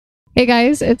Hey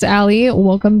guys, it's Allie.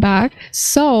 Welcome back.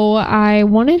 So I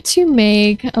wanted to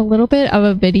make a little bit of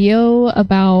a video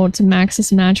about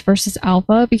Maxis Match versus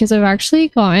Alpha because I've actually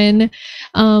gotten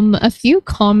a few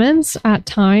comments at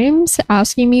times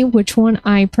asking me which one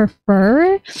I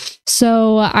prefer.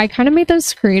 So I kind of made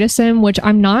this create a sim, which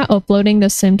I'm not uploading the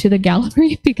sim to the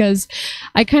gallery because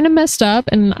I kind of messed up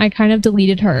and I kind of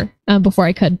deleted her before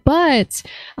I could. But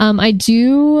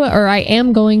I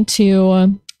am going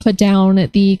to put down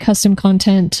the custom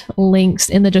content links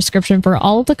in the description for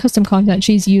all of the custom content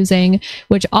she's using,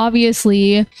 which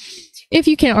obviously, if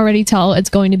you can't already tell, it's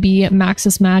going to be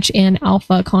Maxis Match and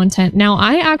Alpha content. Now,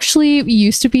 I actually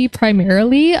used to be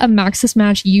primarily a Maxis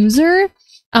Match user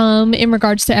in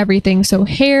regards to everything. So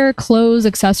hair, clothes,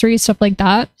 accessories, stuff like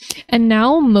that. And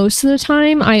now most of the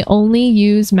time I only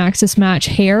use Maxis Match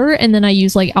hair, and then I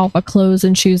use like Alpha clothes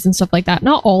and shoes and stuff like that.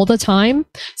 Not all the time.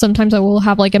 Sometimes I will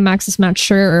have like a Maxis Match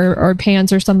shirt or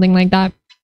pants or something like that.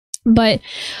 But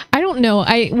I don't know.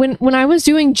 When I was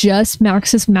doing just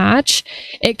Maxis Match,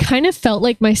 it kind of felt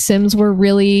like my Sims were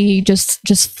really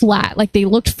just flat. Like they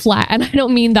looked flat, and I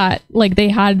don't mean that like they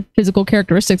had physical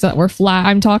characteristics that were flat.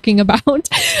 I'm talking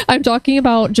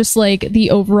about just like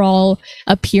the overall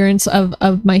appearance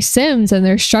of my Sims and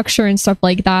their structure and stuff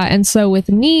like that. And so with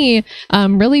me,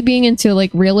 really being into like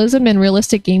realism and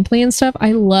realistic gameplay and stuff,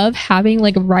 I love having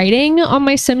like writing on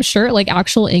my Sim shirt, like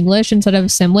actual English instead of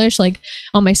Simlish, like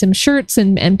on my Sim shirts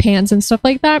and pants and stuff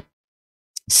like that.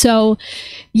 So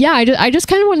yeah, I just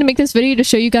kind of wanted to make this video to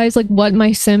show you guys like what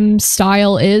my sim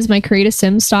style is, my create a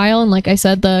sim style, and like I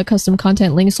said, the custom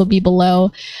content links will be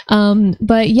below.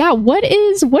 But yeah, what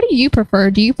do you prefer?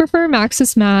 Do you prefer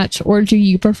Maxis Match or do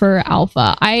you prefer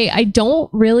Alpha? I don't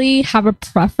really have a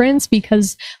preference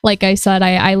because like I said,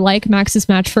 I like Maxis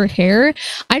Match for hair.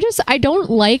 I don't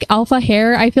like Alpha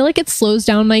hair. I feel like it slows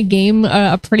down my game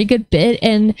a pretty good bit,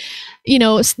 and you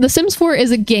know, The Sims 4 is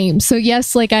a game, so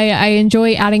yes, like I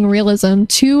enjoy adding realism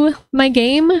to my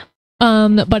game,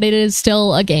 but it is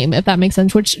still a game, if that makes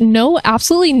sense. Which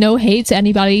absolutely no hate to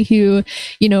anybody who,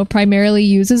 you know, primarily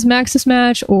uses Maxis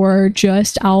Match or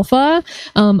just Alpha.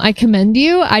 I commend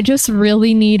you. I just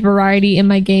really need variety in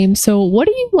my game. So what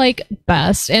do you like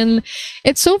best? And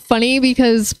it's so funny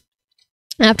because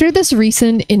after this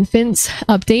recent infants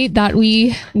update that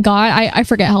we got, I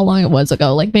forget how long it was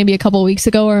ago, like maybe a couple weeks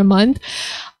ago or a month,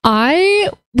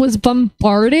 I was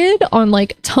bombarded on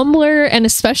like Tumblr and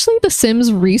especially the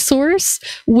Sims resource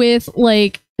with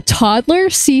like toddler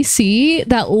CC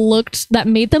that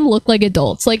made them look like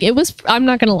adults. Like it was, I'm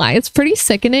not gonna lie, it's pretty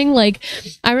sickening. Like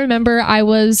I remember I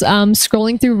was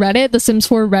scrolling through Reddit, the Sims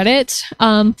 4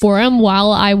 Reddit forum,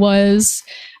 while I was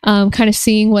kind of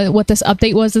seeing what this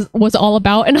update was all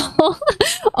about, and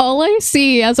all I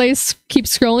see as I keep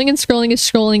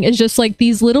scrolling is just like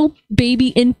these little baby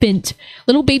infant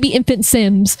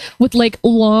Sims with like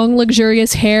long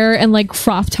luxurious hair and like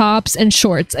crop tops and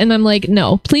shorts, and I'm like,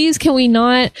 no, please, can we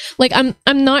not? Like I'm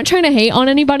not trying to hate on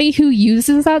anybody who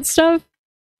uses that stuff,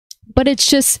 but it's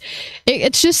just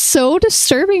so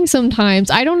disturbing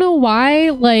sometimes. I don't know why.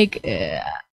 Like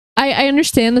I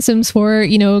understand The Sims 4,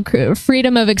 you know,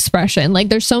 freedom of expression. Like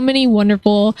there's so many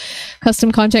wonderful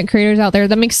custom content creators out there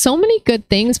that make so many good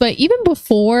things, but even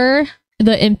before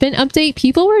the infant update,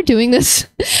 people were doing this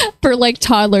for like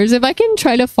toddlers. If I can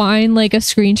try to find like a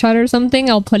screenshot or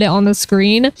something, I'll put it on the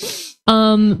screen.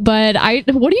 But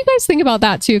what do you guys think about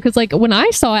that too? Because like when I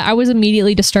saw it, I was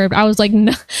immediately disturbed. I was like,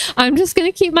 no, I'm just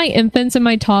gonna keep my infants and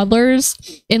my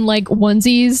toddlers in like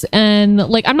onesies, and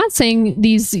like I'm not saying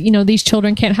these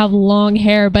children can't have long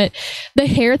hair, but the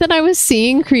hair that I was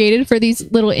seeing created for these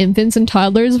little infants and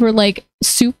toddlers were like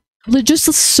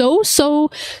just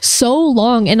so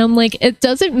long, and I'm like, it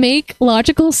doesn't make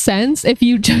logical sense if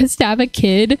you just have a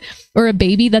kid or a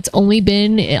baby that's only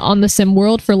been on the sim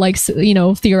world for like, you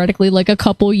know, theoretically like a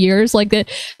couple years. Like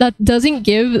that doesn't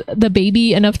give the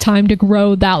baby enough time to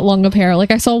grow that long of hair.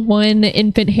 Like I saw one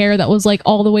infant hair that was like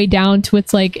all the way down to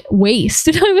its like waist,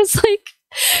 and I was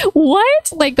like,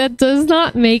 what? Like that does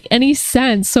not make any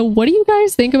sense. So what do you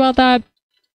guys think about that?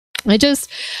 I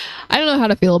don't know how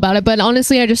to feel about it, but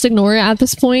honestly, I just ignore it at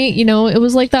this point. You know, it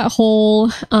was like that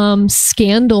whole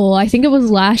scandal, I think it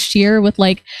was last year, with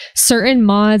like certain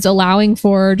mods allowing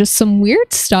for just some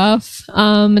weird stuff,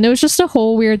 and it was just a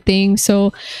whole weird thing.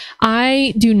 So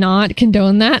I do not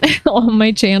condone that on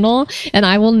my channel, and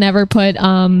I will never put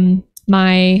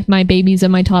my babies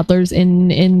and my toddlers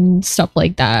in stuff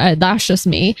like that. That's just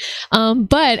me.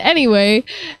 But anyway,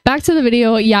 back to the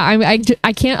video. Yeah,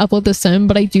 I can't upload the sim,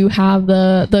 but I do have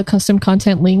the custom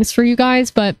content links for you guys.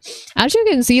 But as you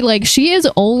can see, like she is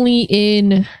only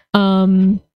in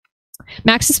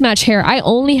Maxis match hair. I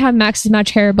only have Maxis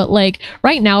match hair, but like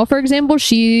right now, for example,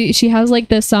 she has like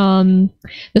this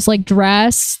like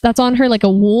dress that's on her, like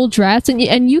a wool dress,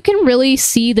 and you can really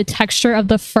see the texture of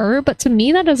the fur, but to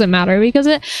me that doesn't matter because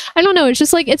I don't know, it's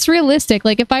just like it's realistic.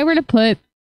 Like if I were to put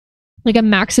like a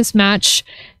Maxis match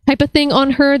type of thing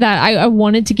on her, that I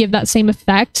wanted to give that same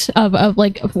effect of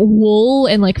like wool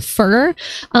and like fur,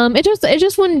 it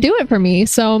just wouldn't do it for me.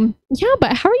 So yeah,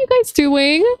 but how are you guys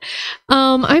doing?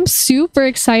 I'm super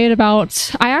excited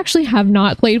about, I actually have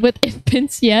not played with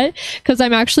infants yet because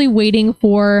I'm actually waiting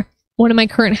for one of my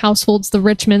current households, the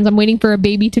Richmonds. I'm waiting for a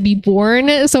baby to be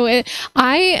born. So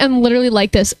I am literally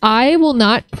like this. I will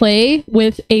not play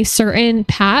with a certain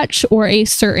patch or a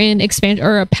certain expansion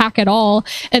or a pack at all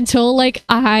until like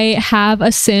I have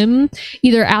a sim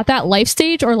either at that life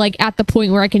stage or like at the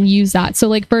point where I can use that. So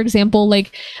like, for example,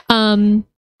 like,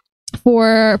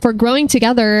 for growing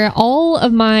together, all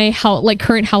of my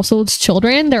current household's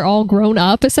children, they're all grown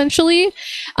up essentially,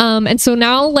 and so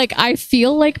now like I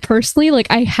feel like personally like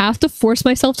I have to force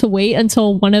myself to wait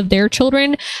until one of their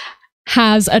children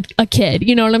has a kid,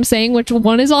 you know what I'm saying, which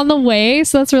one is on the way,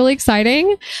 so that's really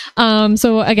exciting.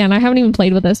 So again, I haven't even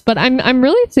played with this, but I'm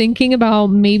really thinking about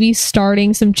maybe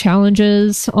starting some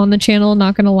challenges on the channel,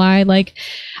 not gonna lie. Like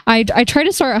I tried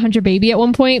to start 100 baby at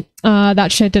one point.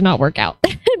 That shit did not work out.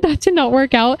 That did not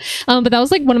work out. But that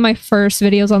was like one of my first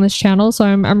videos on this channel, so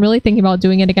I'm really thinking about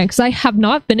doing it again because I have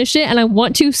not finished it and I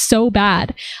want to so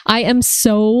bad. I am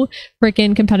so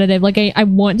freaking competitive. Like I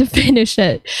want to finish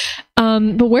it.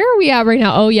 But where are we at right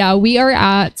now? Oh yeah, we are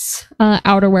at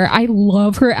outerwear. I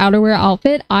love her outerwear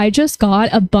outfit. I just got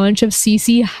a bunch of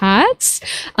CC hats,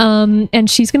 and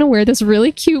she's gonna wear this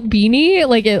really cute beanie.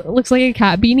 Like it looks like a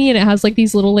cat beanie and it has like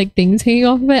these little like things hanging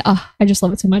off of it. I just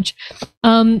love it so much.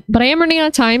 But I am running out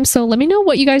of time, so let me know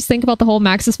what you guys think about the whole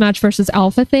Maxis match versus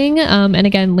alpha thing. And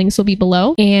again, links will be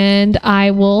below, and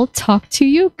I will talk to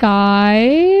you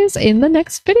guys in the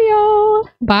next video.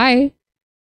 Bye.